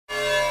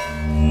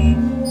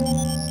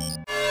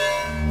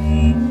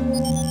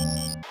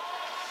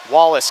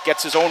Wallace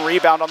gets his own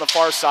rebound on the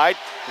far side.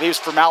 Leaves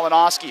for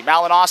Malinowski.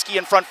 Malinowski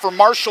in front for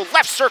Marshall.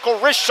 Left circle,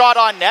 wrist shot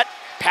on net.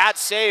 Pad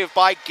save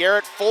by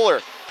Garrett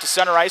Fuller. To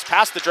center ice,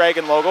 past the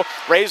Dragon logo.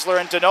 Raisler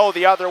and Deneau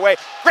the other way.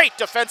 Great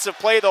defensive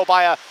play, though,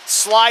 by a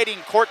sliding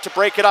court to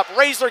break it up.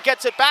 Raisler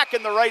gets it back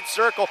in the right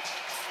circle.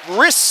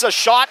 Risks a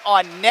shot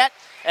on net.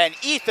 And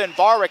Ethan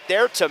Barwick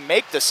there to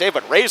make the save.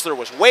 But Raisler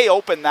was way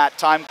open that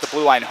time. The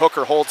blue line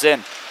hooker holds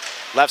in.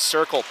 Left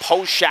circle,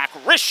 Poshak,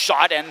 wrist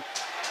shot, and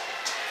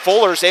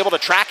Fuller's able to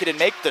track it and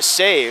make the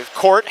save.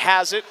 Court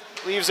has it,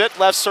 leaves it,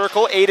 left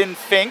circle, Aiden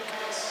Fink.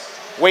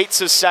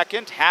 Waits a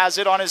second, has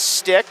it on his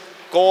stick.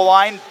 Goal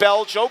line,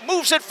 Beljo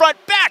moves it front,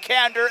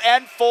 backhander,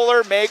 and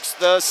Fuller makes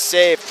the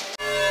save.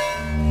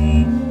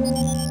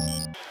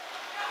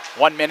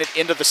 1 minute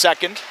into the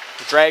second.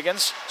 The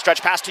Dragons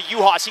stretch pass to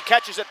Juhas. He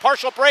catches it,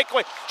 partial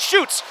breakaway,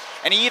 shoots,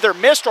 and he either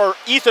missed or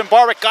Ethan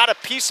Barwick got a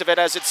piece of it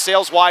as it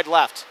sails wide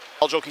left.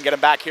 Beljo can get him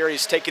back here.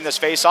 He's taking this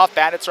face off.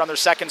 Bandits are on their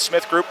second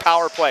Smith Group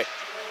power play.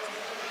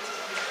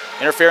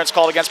 Interference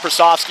called against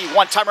Persofsky.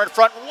 One-timer in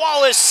front.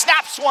 Wallace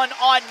snaps one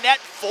on net.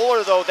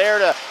 Fuller, though, there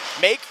to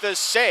make the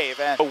save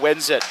and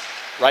wins it.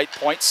 Right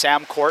point,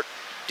 Sam Court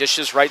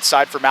dishes right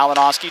side for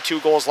Malinowski. 2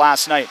 goals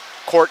last night.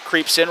 Court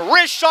creeps in.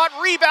 Wrist shot,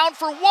 rebound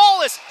for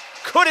Wallace.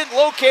 Couldn't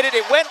locate it.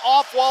 It went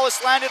off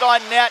Wallace, landed on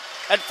net,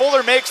 and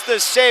Fuller makes the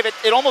save.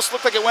 It almost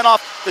looked like it went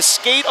off the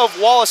skate of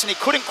Wallace, and he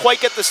couldn't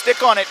quite get the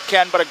stick on it,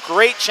 Ken, but a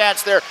great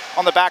chance there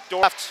on the back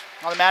door. Left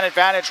on the man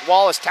advantage,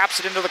 Wallace taps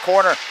it into the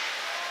corner.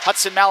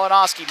 Hudson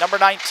Malinowski, number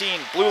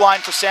 19, blue line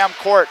for Sam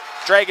Court.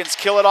 Dragons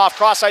kill it off,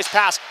 cross ice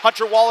pass.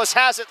 Hunter Wallace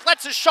has it,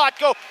 lets his shot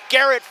go.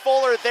 Garrett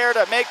Fuller there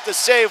to make the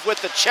save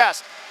with the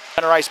chest.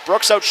 Center ice,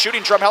 Brooks out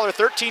shooting Drumheller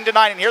 13-9,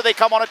 and here they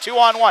come on a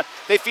 2-on-1.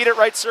 They feed it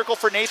right circle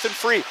for Nathan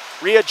Free.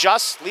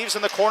 Readjusts, leaves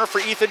in the corner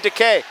for Ethan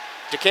Decay.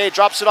 Decay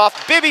drops it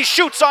off. Bibby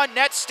shoots on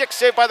net, stick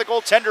save by the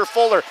goaltender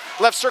Fuller.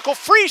 Left circle,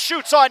 Free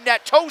shoots on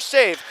net, toe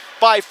save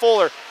by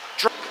Fuller.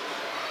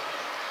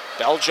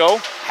 Beljo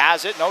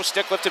has it, no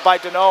stick lifted by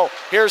Deneau.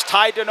 Here's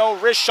Ty Deneau,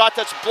 wrist shot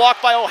that's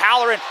blocked by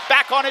O'Halloran.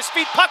 Back on his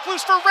feet, puck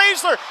loose for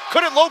Raisler.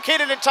 Couldn't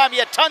locate it in time, he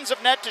had tons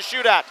of net to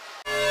shoot at.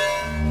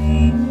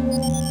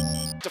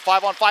 To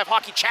 5-on-5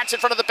 hockey, chance in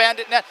front of the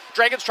Bandit net.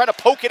 Dragons trying to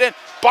poke it in.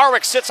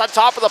 Barwick sits on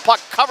top of the puck,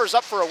 covers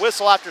up for a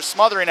whistle after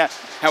smothering it.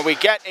 And we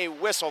get a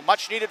whistle,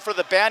 much needed for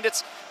the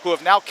Bandits, who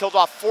have now killed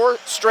off 4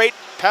 straight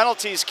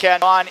penalties,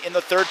 Ken. On in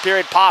the third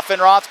period,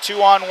 Poffenroth,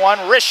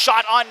 2-on-1. Wrist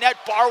shot on net,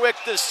 Barwick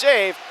the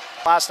save.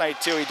 Last night,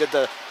 too, he did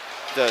the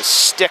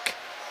stick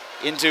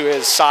into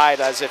his side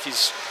as if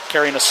he's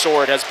carrying a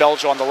sword, as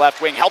Beljo on the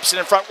left wing helps it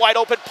in front, wide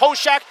open.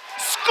 Poshak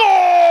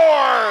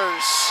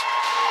scores!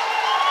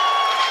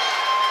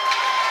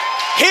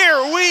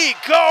 Here we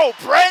go,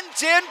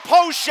 Brendan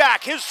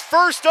Poshak, his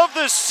first of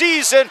the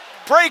season,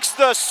 breaks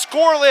the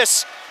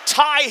scoreless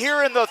tie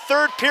here in the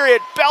third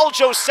period.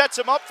 Beljo sets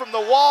him up from the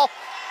wall.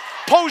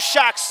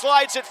 Poshak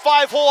slides it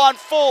 5-hole on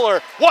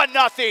Fuller,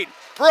 1-0.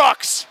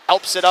 Brooks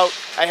helps it out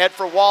ahead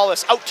for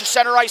Wallace, out to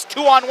center ice,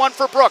 2-on-1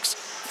 for Brooks.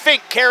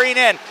 Fink carrying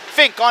in,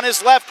 Fink on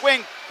his left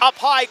wing, up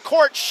high,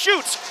 Court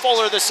shoots.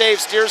 Fuller the save,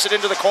 steers it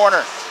into the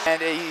corner.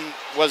 And he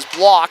was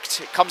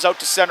blocked, it comes out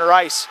to center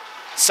ice.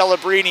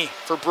 Celebrini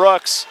for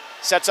Brooks,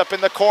 sets up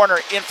in the corner,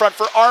 in front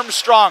for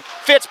Armstrong.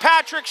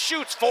 Fitzpatrick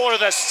shoots, Fuller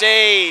the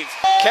save.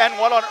 Ken,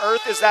 what on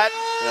earth is that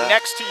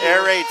next to you?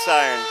 Air raid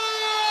siren.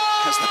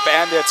 As the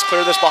Bandits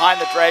clear this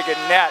behind the Dragon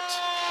net.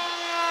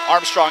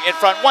 Armstrong in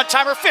front,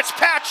 one-timer,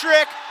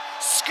 Fitzpatrick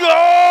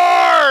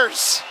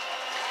scores!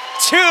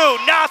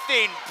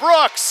 2-0,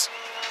 Brooks.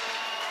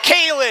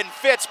 Kalen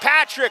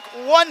Fitzpatrick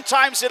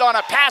one-times it on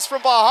a pass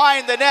from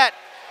behind the net,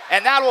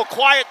 and that will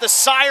quiet the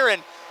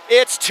siren.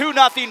 It's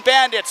 2-0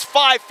 Bandits,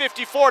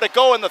 5:54 to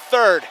go in the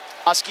third.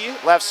 Husky,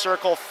 left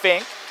circle,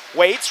 Fink,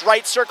 waits,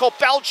 right circle,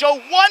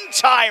 Beljo,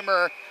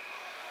 one-timer.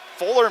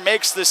 Fuller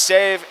makes the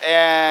save,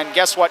 and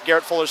guess what?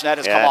 Garrett Fuller's net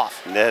has come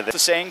off. The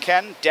saying,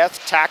 Ken,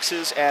 death,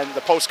 taxes, and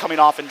the post coming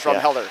off in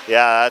Drumheller.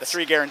 Yeah, the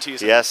 3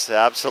 guarantees. Yes,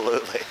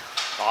 absolutely.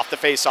 Off the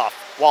face-off.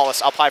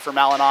 Wallace up high for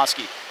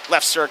Malinowski.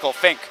 Left circle,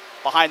 Fink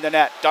behind the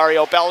net.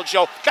 Dario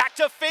Beljo back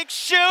to Fink,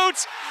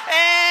 shoots,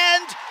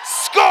 and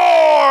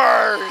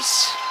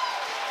scores!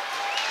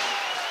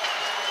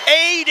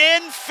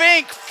 Aiden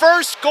Fink,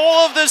 first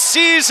goal of the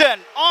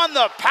season on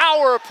the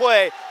power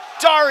play.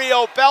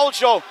 Dario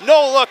Beljo,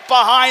 no look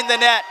behind the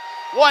net.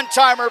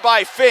 One-timer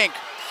by Fink,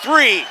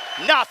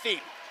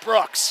 3-0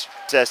 Brooks.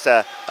 Just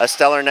a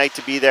stellar night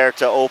to be there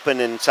to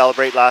open and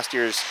celebrate last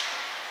year's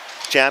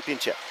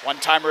championship.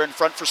 One-timer in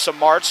front for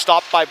Samard,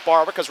 stopped by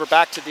Barwick as we're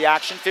back to the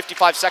action.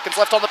 55 seconds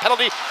left on the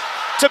penalty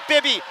to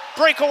Bibby.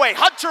 Breakaway,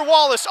 Hunter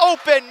Wallace,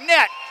 open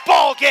net,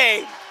 ball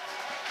game.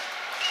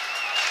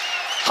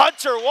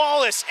 Hunter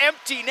Wallace,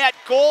 empty net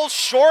goal,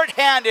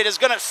 shorthanded, is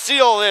going to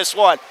seal this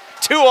one.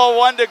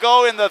 2:01 to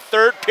go in the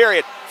third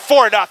period.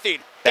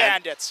 4-0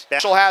 Bandits.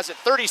 Mitchell has it,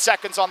 30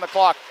 seconds on the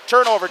clock.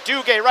 Turnover,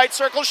 Duguay, right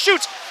circle,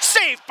 shoots.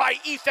 Saved by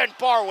Ethan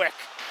Barwick.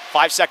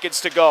 5 seconds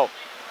to go.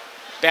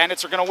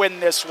 Bandits are going to win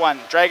this one.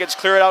 Dragons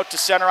clear it out to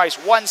center ice.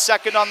 1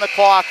 second on the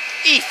clock.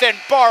 Ethan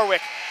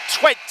Barwick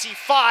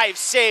 25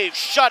 save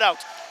shutout.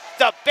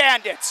 The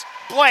Bandits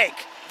blank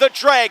the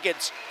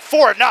Dragons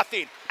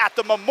 4-0 at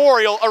the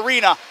Memorial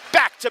Arena.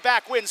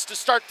 Back-to-back wins to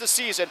start the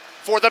season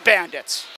for the Bandits.